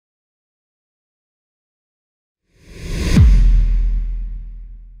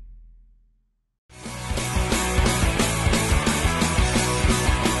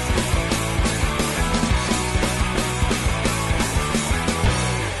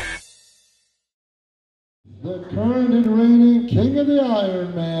The current and reigning king of the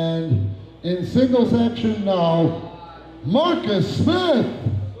Iron Man in singles action now, Marcus Smith.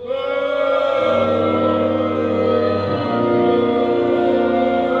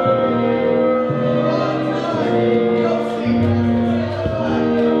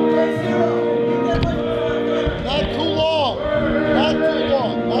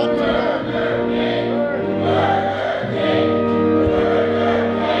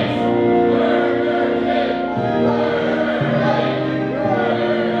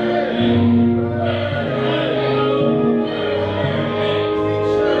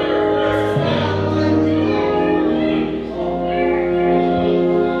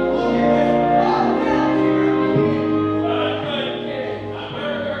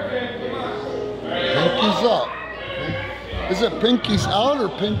 Is it pinkies out or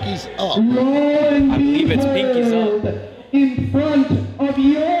pinkies up? I believe it's pinkies up. In front of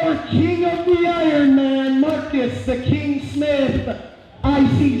your king of the Iron Man, Marcus the King Smith, I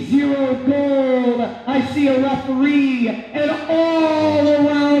see 0 gold, I see a referee, and all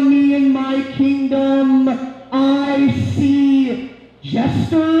around me in my kingdom, I see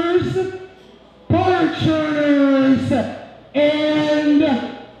jesters, butter churners, and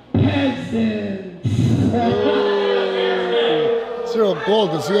peasants. 0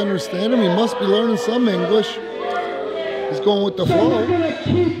 gold, does he understand him? He must be learning some English. He's going with the flow. So we're gonna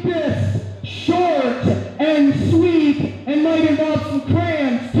keep this short and sweet and might involve some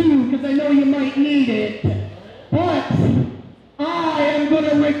crayons too, because I know you might need it. But I am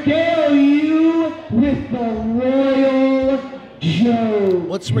gonna regale you with the Royal Joe.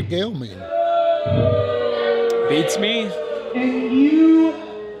 What's regale mean? Beats me. And you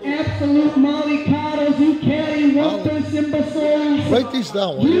absolute mollycoddles, you catty wumpus imbeciles. Write these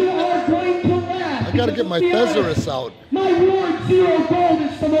down, will You you? are going to laugh. I gotta get my thesaurus out. My ward 0 gold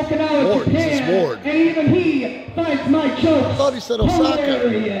is from Okinawa, Ward, Japan. this is Ward. And even he finds my jokes I thought he said Osaka.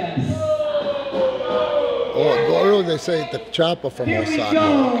 hilarious. Oh, earlier they say the chopper from Here we Osaka.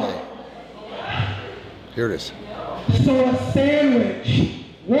 go. Okay. Here it is. So a sandwich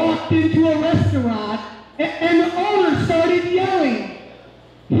walked into a restaurant and the owner started yelling.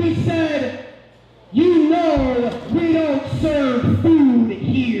 He said, "You know we don't serve food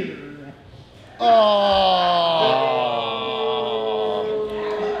here."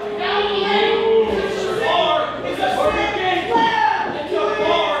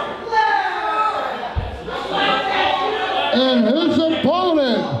 And his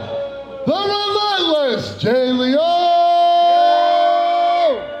opponent, the Relentless Jay Leo.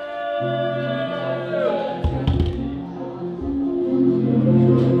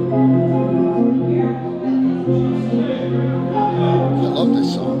 I love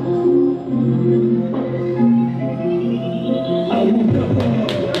this song.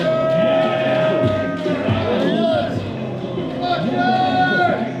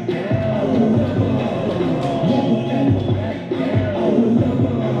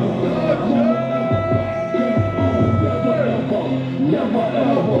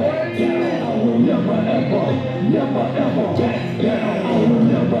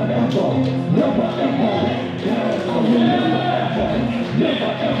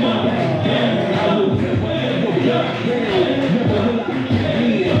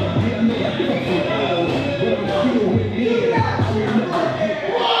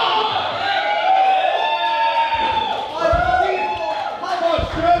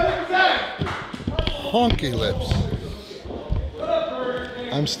 Honky lips.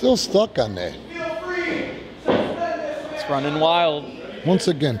 I'm still stuck on that. It's running wild. Once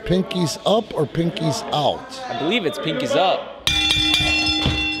again, pinkies up or pinkies out? I believe it's pinkies up.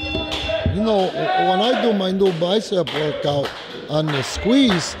 You know, when I do my new bicep workout on the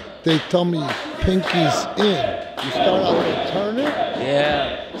squeeze, they tell me pinkies in. You start out to turn it?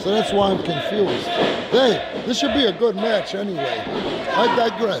 Yeah. So that's why I'm confused. Hey, this should be a good match anyway. I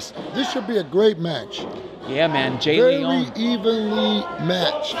digress. This should be a great match. Yeah, man. Jay Very Leon. evenly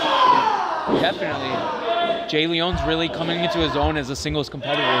matched. Definitely. Jay Leon's really coming into his own as a singles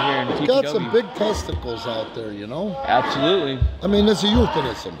competitor here in PPW. Got some big testicles out there, you know? Absolutely. I mean, it's a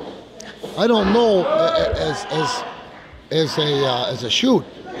euphemism. I don't know as a shoot,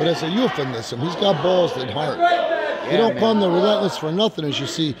 but as a euphemism. He's got balls that heart. You don't call him the Relentless for nothing, as you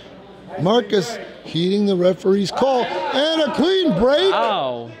see. Marcus heeding the referee's call, and a clean break.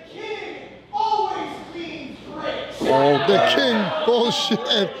 Wow. Oh, the king, bullshit.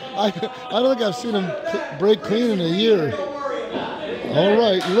 I don't think I've seen him break clean in a year. All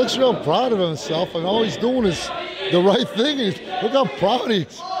right, he looks real proud of himself, and all he's doing is the right thing. Look how proud he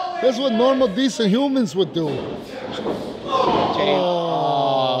is. That's what normal, decent humans would do. Oh.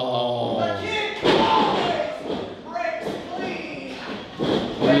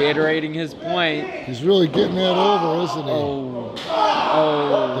 reiterating his point. He's really getting that over, isn't he? Oh.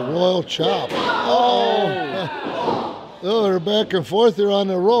 Oh. The royal chop. Oh, they're back and forth here on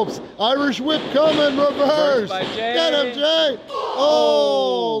the ropes. Irish whip coming, reverse. By Jay. Get him, Jay.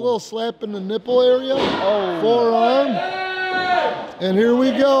 Oh, a little slap in the nipple area. Forearm. And here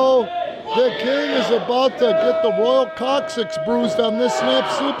we go. The King is about to get the royal coccyx bruised on this snap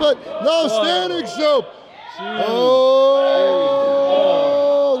suplex. No, standing soup. Oh,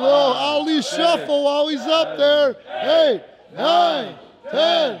 little Ali shuffle while he's up there. 8, 9,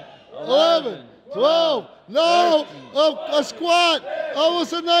 10, 11, 12. No, a squat.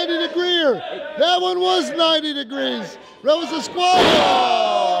 Almost a 90-degree. That one was 90 degrees. That was a squat.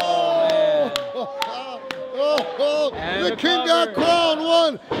 The King got crowned.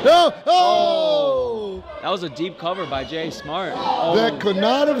 1, 2, oh. That was a deep cover by Jay Smart. That could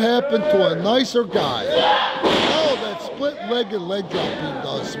not have happened to a nicer guy. Oh, that split-legged leg drop he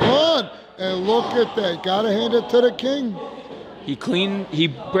does. 1, and look at that. Gotta hand it to the King. He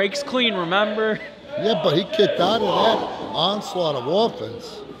breaks clean, remember? Yeah, but he kicked out of that onslaught of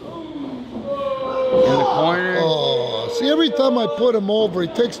offense. In the corner. Oh, see, every time I put him over, he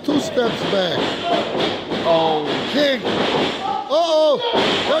takes 2 steps back. Oh. King. Uh-oh,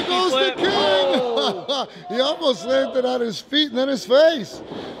 there goes the King. Oh. He almost landed on his feet and then his face.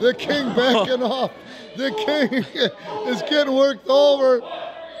 The King backing off. The King is getting worked over.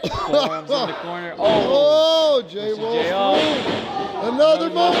 Forearms in the corner. Oh, Jay rolls through. Another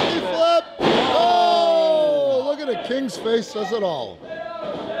monkey flip. Oh, look at the King's face, says it all.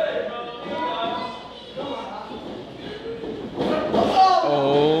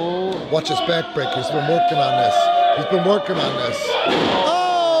 Oh. Watch his back break. He's been working on this. He's been working on this.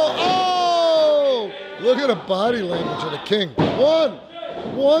 Oh! Look at the body language of the King. 1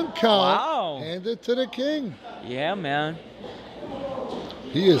 count. Wow. Hand it to the King. Yeah, man.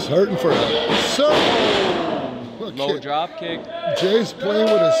 He is hurting for a circle. Low drop kick. Jay's playing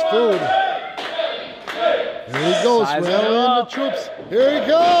with his food. Here he goes, rallying the troops. Here he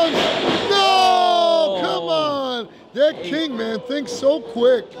goes. No! Come on. That King, man, thinks so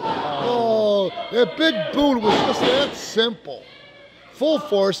quick. Oh, that big boot was just that simple. Full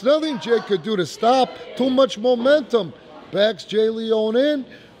force, nothing Jay could do to stop. Too much momentum. Backs Jay Leone in.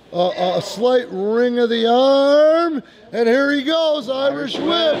 A slight ring of the arm. And here he goes, Irish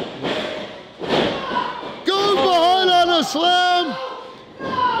whip. Goes behind on a slam.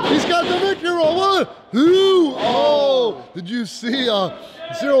 He's got the victory roll. 1, 2. Oh, did you see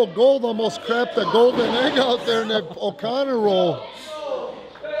Zero Gold almost crapped a golden egg out there in that O'Connor roll.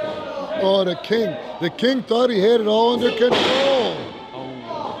 Oh, the King thought he had it all under control.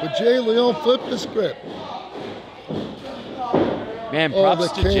 But Jay Leone flipped the script. Man,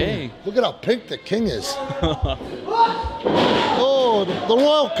 props to Jay. Look at how pink the King is. Oh, the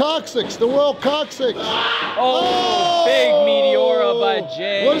royal coccyx, the royal coccyx. Oh, big Meteora by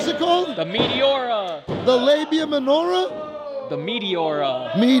Jay. What is it called? The Meteora. The labia minora? The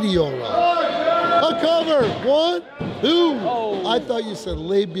Meteora. Meteora. A cover. 1, 2. Oh. I thought you said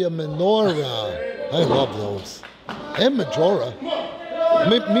labia minora. I love those. And majora.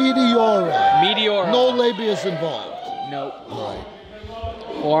 Meteora. Meteora. No labias involved. Nope. All right.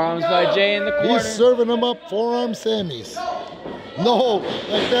 Forearms by Jay in the corner. He's serving them up forearm Sammys. No,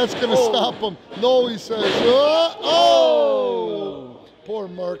 like that's going to stop him. No, he says. Oh! Poor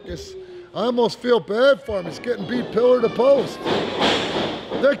Marcus. I almost feel bad for him. He's getting beat pillar to post.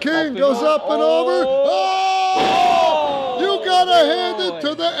 The King goes up and over. Oh! You got to hand it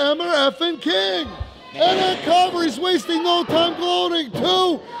to the MRFing King. And a cover. He's wasting no time gloating. 2.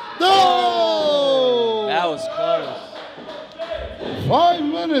 No! That was close. 5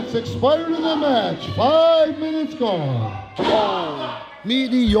 minutes expired in the match. 5 minutes gone. Oh.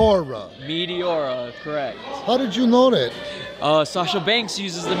 Meteora. Meteora, correct. How did you know that? Sasha Banks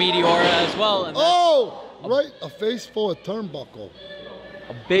uses the Meteora as well. And right. A face full of turnbuckle.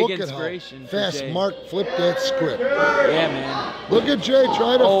 A big Look inspiration at how fast for Jay. Mark flipped that script. Yeah, man. Look at Jay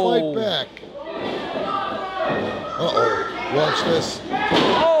try to fight back. Uh-oh. Watch this.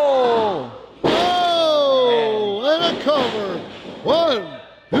 Oh! Oh! And a cover. 1,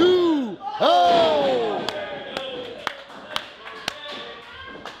 2, oh!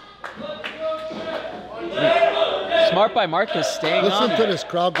 Smart by Marcus staying on Listen to it. this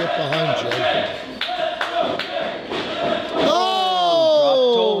crowd get behind Jay. Drop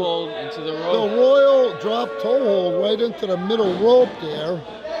toe hold into the rope. The royal drop toe hold right into the middle rope there.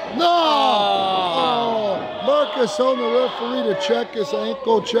 No! Oh, Marcus on the referee to check his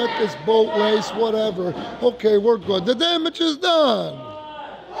ankle, check his boat race, whatever. Okay, we're good. The damage is done.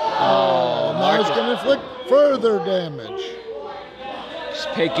 Oh, now he's going to inflict further damage.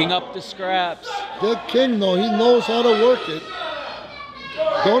 Picking up the scraps. That King, though, he knows how to work it.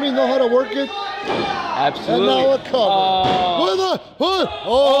 Don't he know how to work it? Absolutely. And now a cover. With a hood.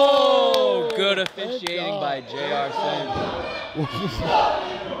 Oh, good officiating by J.R. Sims.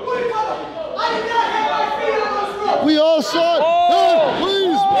 We all saw it. Oh,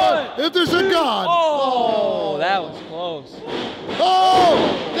 Please, one. if there's a God. Oh, that was close. Oh,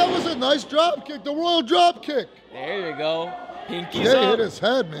 that was a nice drop kick, the royal drop kick. There you go. Pinky's Jay up. hit his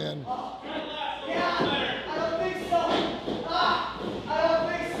head, man.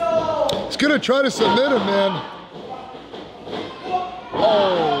 He's gonna try to submit him, man.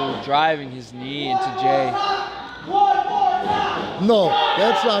 Oh, driving his knee into Jay. No,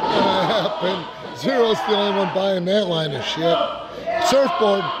 that's not gonna happen. Zero's the only one buying that line of shit.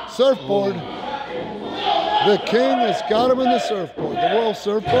 Surfboard, surfboard. The King has got him in the surfboard. The royal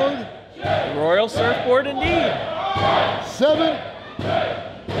surfboard. The royal surfboard indeed. 7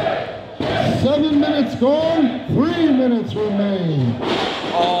 minutes gone, 3 minutes remain.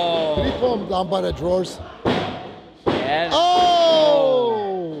 Oh. Did he pull him down by the drawers? Yeah.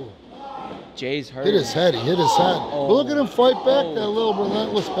 Oh! Jay's hurt. Hit his head, he hit his head. Oh. But look at him fight back, that little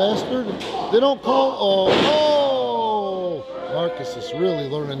relentless bastard. They don't call, oh! Marcus is really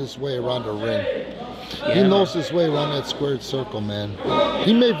learning his way around the ring. Yeah, He knows his way around that squared circle, man.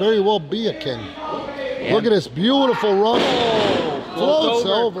 He may very well be a king. Yeah. Look at this beautiful run. Oh, Floats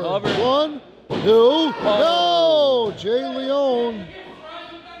over. Covered. 1, 2, no! Jay Leone.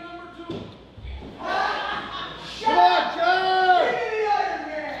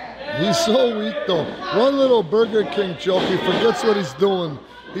 He's so weak, though. One little Burger King joke, he forgets what he's doing.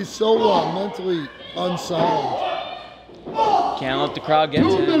 He's so mentally unsound. Can't let the crowd get to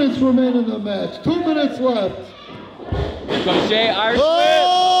 2 him. minutes remain in the match. 2 minutes left. Here comes Jay, Irish whip.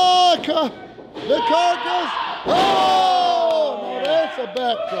 Oh, the carcass. Oh, now that's a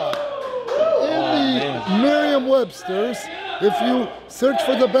backdrop. In the Merriam-Webster's, if you search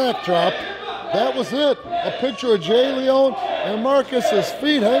for the backdrop, that was it. A picture of Jay Leone and Marcus's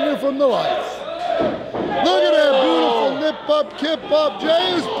feet hanging from the lights. Look at that beautiful nip up, kip up.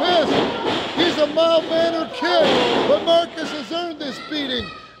 Jay is pissed. He's a mild-mannered kid, but Marcus has earned this beating.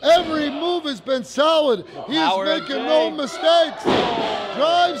 Every move has been solid. He is making no mistakes.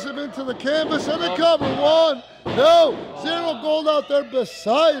 Drives him into the canvas and the cover. 1, 2, 0 gold out there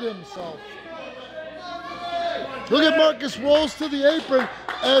beside himself. Look at Marcus rolls to the apron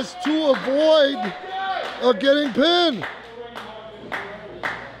as to avoid getting pinned.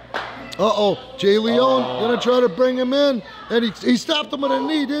 Uh-oh, Jay Leone gonna try to bring him in, and he stopped him with a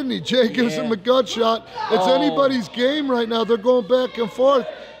knee, didn't he? Jay gives him a gut shot. It's anybody's game right now. They're going back and forth.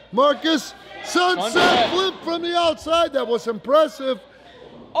 Marcus, sunset flip from the outside. That was impressive.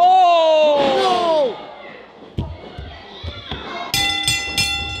 Oh! No!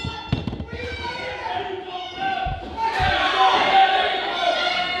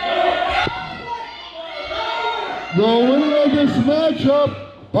 The winner of this matchup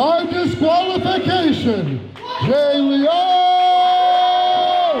by disqualification, Jay Leone!